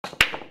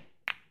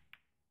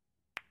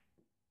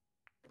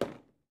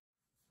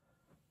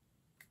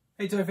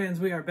Hey toy fans,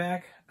 we are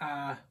back.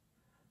 I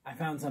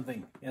found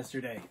something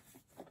yesterday.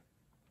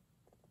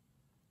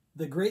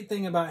 The great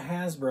thing about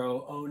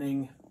Hasbro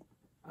owning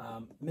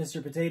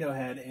Mr. Potato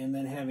Head and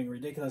then having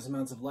ridiculous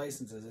amounts of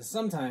licenses is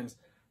sometimes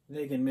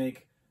they can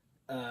make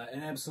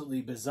an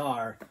absolutely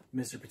bizarre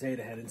Mr.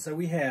 Potato Head. And so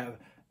we have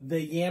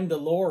the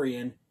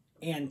Yamdalorian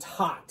and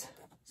Tot.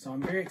 So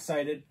I'm very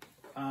excited.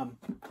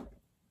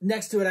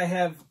 Next to it I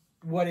have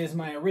what is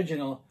my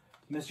original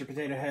Mr.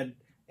 Potato Head,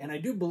 and I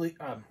do believe...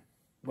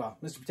 well,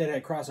 Mr. Potato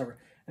Head crossover.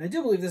 And I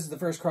do believe this is the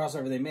first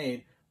crossover they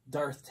made,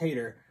 Darth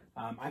Tater.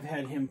 I've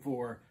had him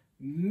for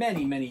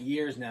many, many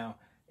years now.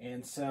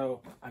 And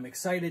so I'm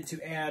excited to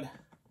add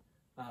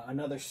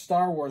another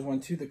Star Wars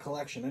one to the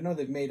collection. I know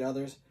they've made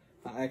others.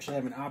 I actually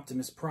have an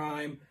Optimus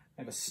Prime.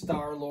 I have a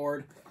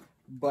Star-Lord.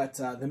 But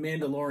the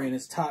Mandalorian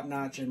is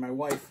top-notch. And my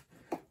wife,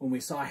 when we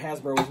saw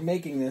Hasbro was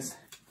making this,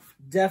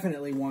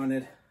 definitely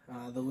wanted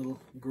the little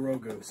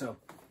Grogu. So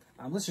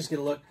let's just get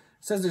a look.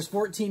 It says there's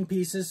 14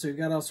 pieces, so you've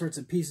got all sorts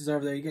of pieces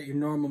over there. You got your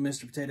normal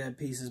Mr. Potato Head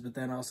pieces, but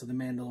then also the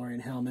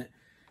Mandalorian helmet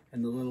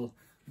and the little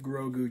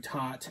Grogu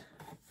Tot.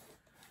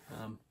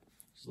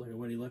 Just look at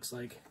what he looks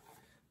like.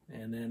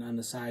 And then on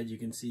the side, you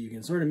can see you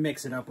can sort of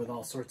mix it up with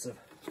all sorts of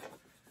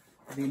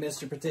the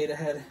Mr. Potato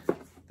Head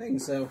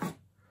things. So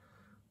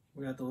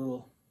we got the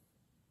little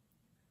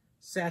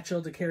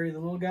satchel to carry the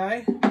little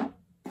guy.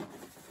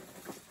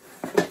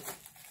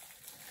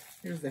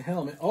 Here's the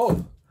helmet.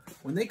 Oh!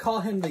 When they call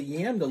him the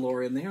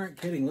Yamdalorian, they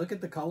aren't kidding. Look at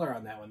the color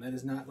on that one. That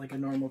is not like a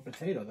normal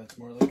potato. That's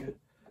more like a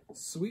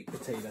sweet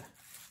potato.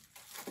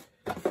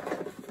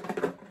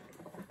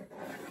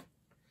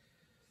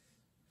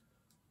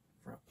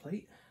 Front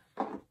plate.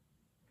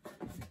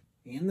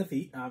 And the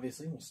feet,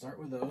 obviously. We'll start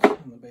with those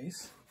on the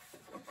base.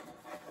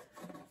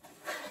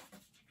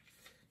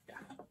 Yeah,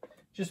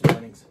 just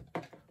warnings.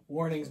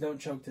 Warnings, don't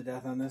choke to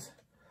death on this.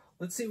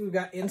 Let's see what we've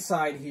got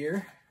inside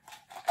here.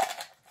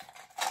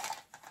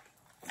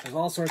 There's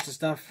all sorts of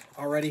stuff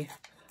already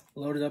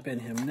loaded up in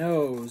him.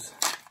 Nose,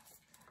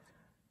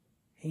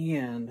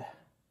 hand,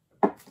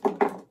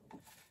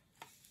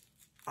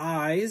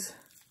 eyes,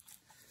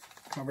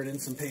 covered in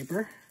some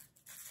paper.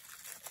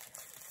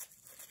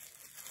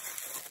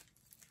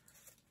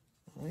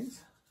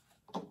 Eyes.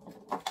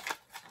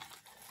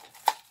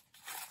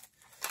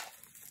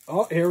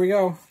 Oh, here we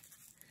go.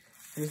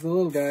 Here's the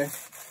little guy.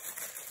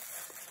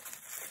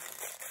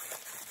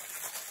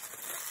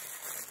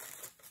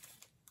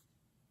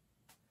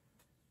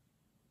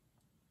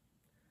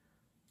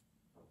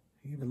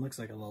 He even looks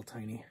like a little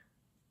tiny,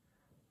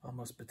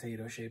 almost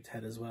potato-shaped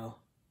head as well.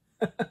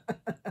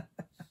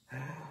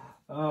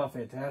 Oh,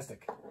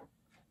 fantastic.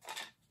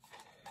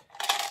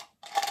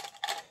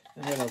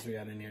 And what else we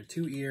got in here?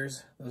 2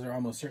 ears. Those are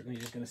almost certainly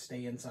just going to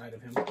stay inside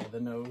of him, with the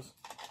nose.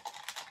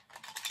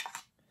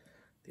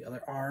 The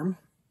other arm.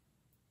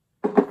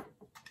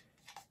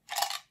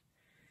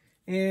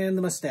 And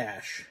the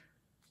mustache.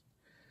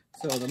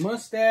 So the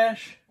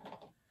mustache,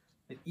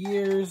 the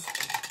ears,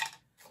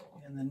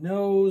 and the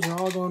nose are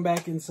all going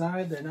back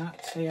inside. They're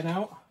not staying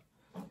out.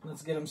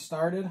 Let's get him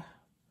started.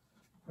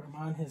 Put him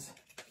on his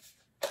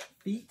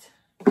feet.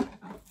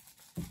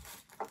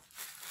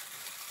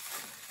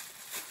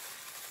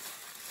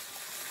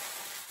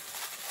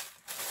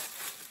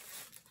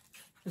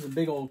 There's a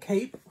big old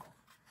cape.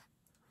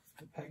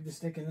 The peg to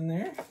stick it in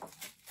there.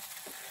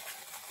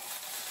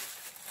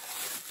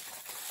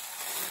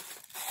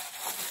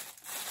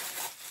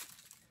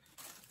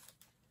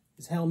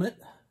 His helmet.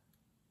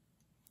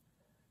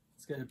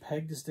 It's got a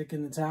peg to stick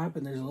in the top,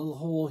 and there's a little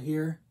hole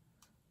here.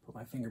 Put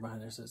my finger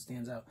behind there so it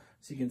stands out,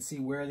 so you can see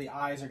where the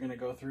eyes are going to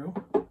go through.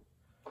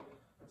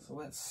 So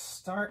let's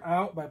start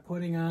out by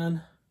putting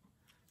on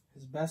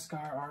his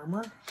Beskar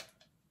armor.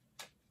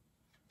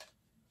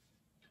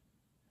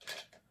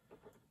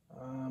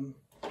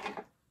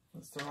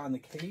 Let's throw on the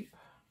cape.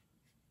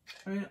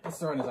 Oh, yeah, let's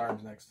throw on his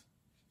arms next.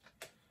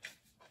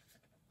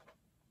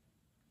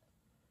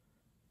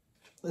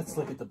 Let's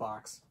look at the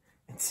box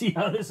and see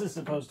how this is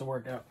supposed to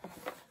work out.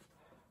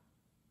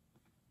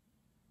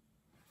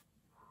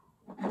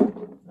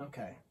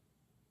 Okay.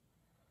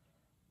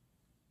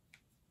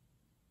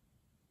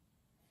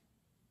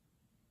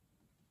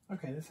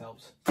 Okay, this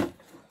helps.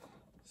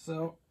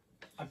 So,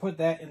 I put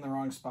that in the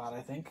wrong spot,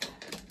 I think.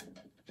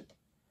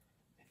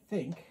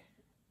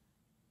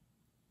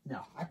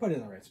 No, I put it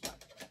in the right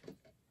spot.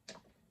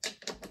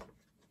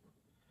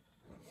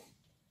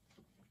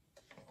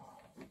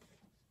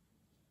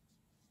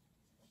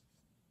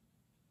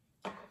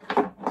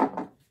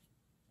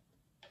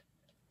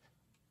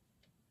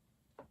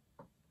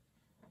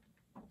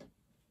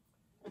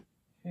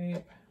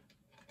 Cape.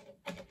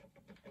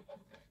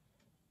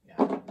 Yeah,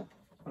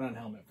 put on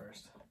helmet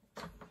first.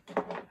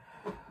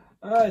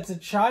 It's a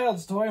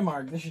child's toy,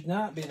 Mark. This should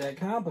not be that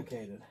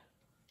complicated.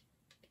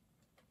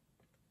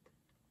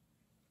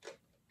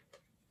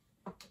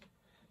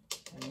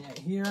 And yet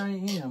here I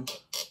am,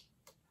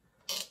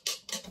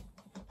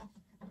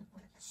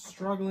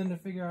 struggling to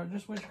figure out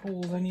just which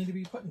holes I need to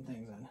be putting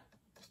things in.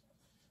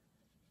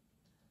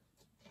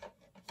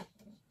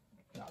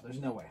 No, there's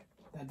no way.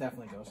 that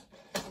definitely goes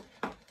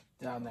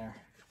down there.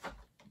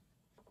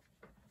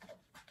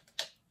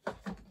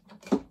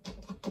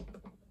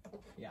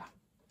 Yeah.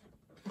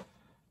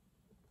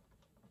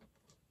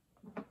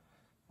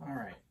 All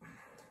right.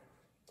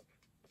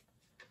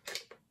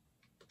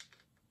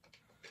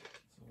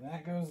 So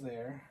that goes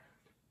there.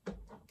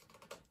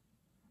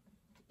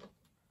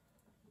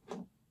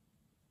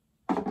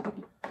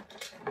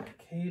 The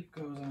cape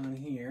goes on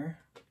here.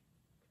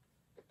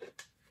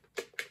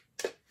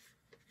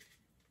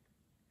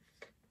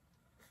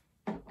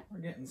 We're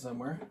getting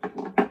somewhere.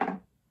 This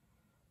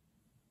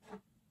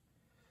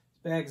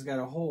bag's got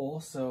a hole,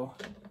 so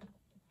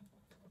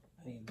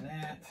I need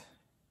that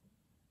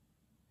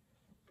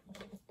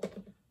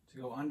to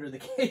go under the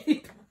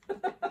cape.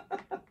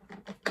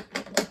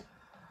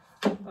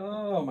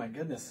 Oh my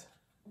goodness.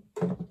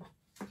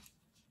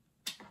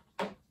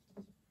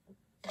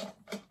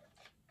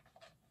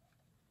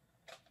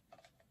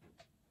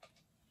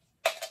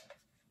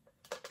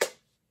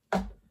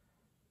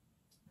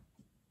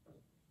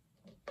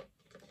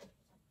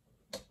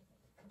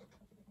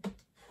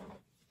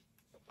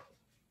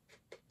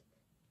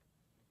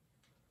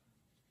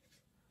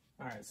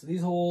 All right, so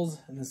these holes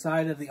in the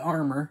side of the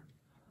armor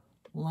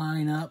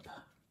line up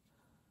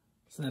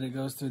so that it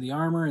goes through the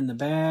armor and the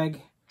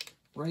bag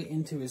right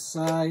into his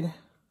side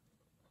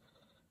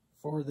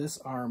for this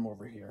arm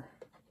over here.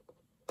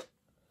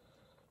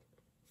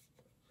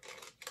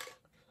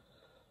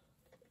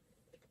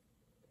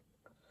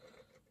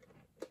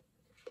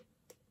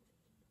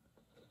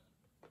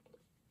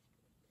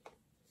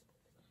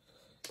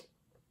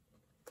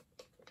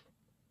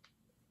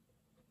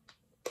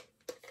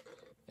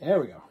 There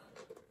we go.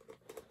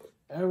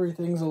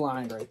 Everything's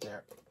aligned right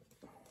there.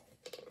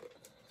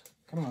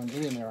 Come on,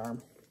 get in there,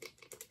 arm.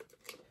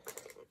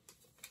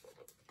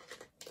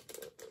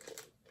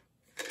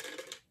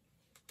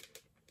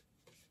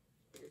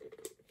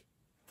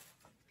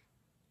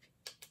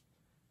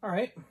 All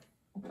right,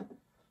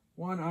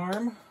 one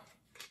arm.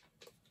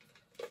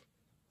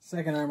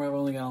 Second arm, I've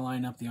only got to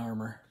line up the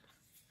armor.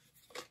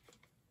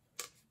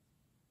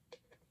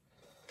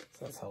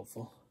 So that's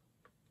helpful.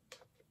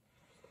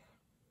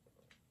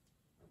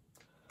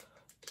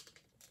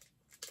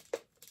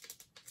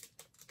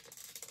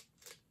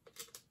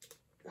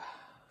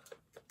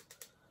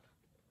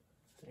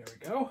 There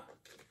we go.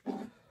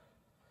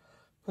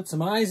 Put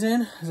some eyes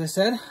in, as I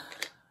said.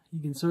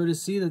 You can sort of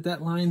see that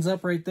that lines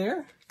up right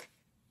there.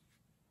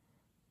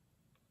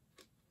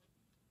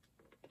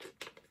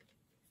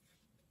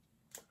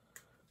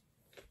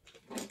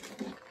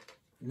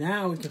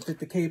 Now we can fit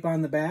the cape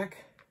on the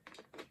back.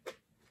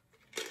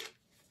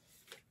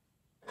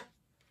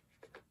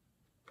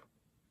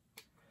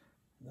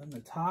 And then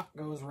the top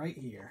goes right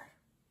here.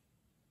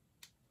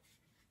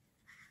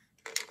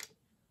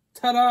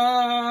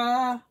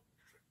 Ta-da!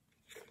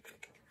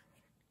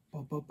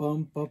 Bum, bum,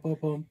 bum, bum, bum,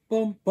 bum,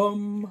 bum,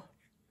 bum.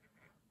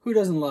 Who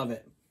doesn't love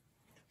it?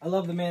 I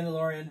love The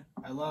Mandalorian.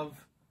 I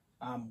love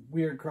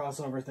weird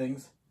crossover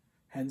things,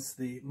 hence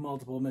the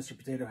multiple Mr.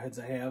 Potato Heads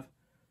I have.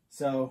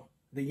 So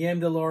the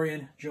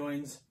Yamdalorian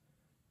joins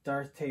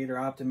Darth Tater,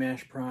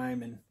 Optimash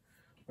Prime, and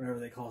whatever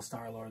they call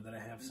Star-Lord that I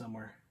have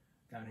somewhere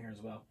down here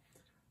as well.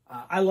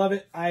 I love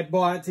it. I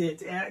bought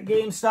it at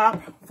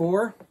GameStop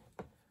for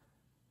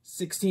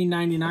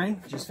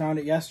 $16.99. Just found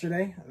it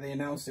yesterday. They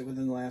announced it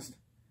within the last...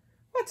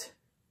 What?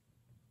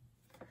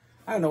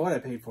 I don't know what I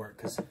paid for it,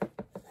 because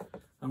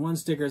on one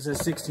sticker it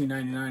says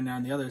 $16.99, and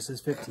on the other it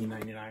says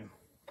 $15.99.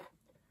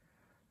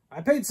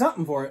 I paid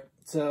something for it,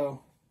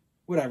 so...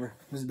 whatever,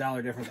 there's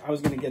 $1 difference. I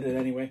was going to get it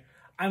anyway.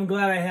 I'm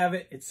glad I have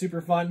it. It's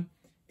super fun.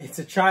 It's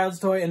a child's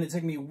toy, and it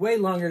took me way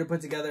longer to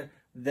put together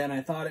than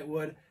I thought it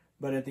would.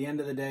 But at the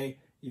end of the day,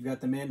 you've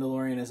got the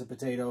Mandalorian as a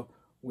potato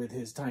with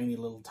his tiny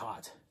little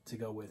tot to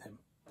go with him.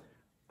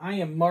 I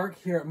am Mark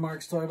here at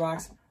Mark's Toy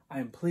Box. I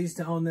am pleased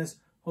to own this.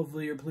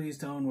 Hopefully you're pleased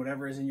to own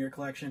whatever is in your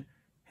collection.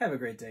 Have a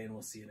great day, and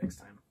we'll see you next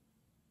time.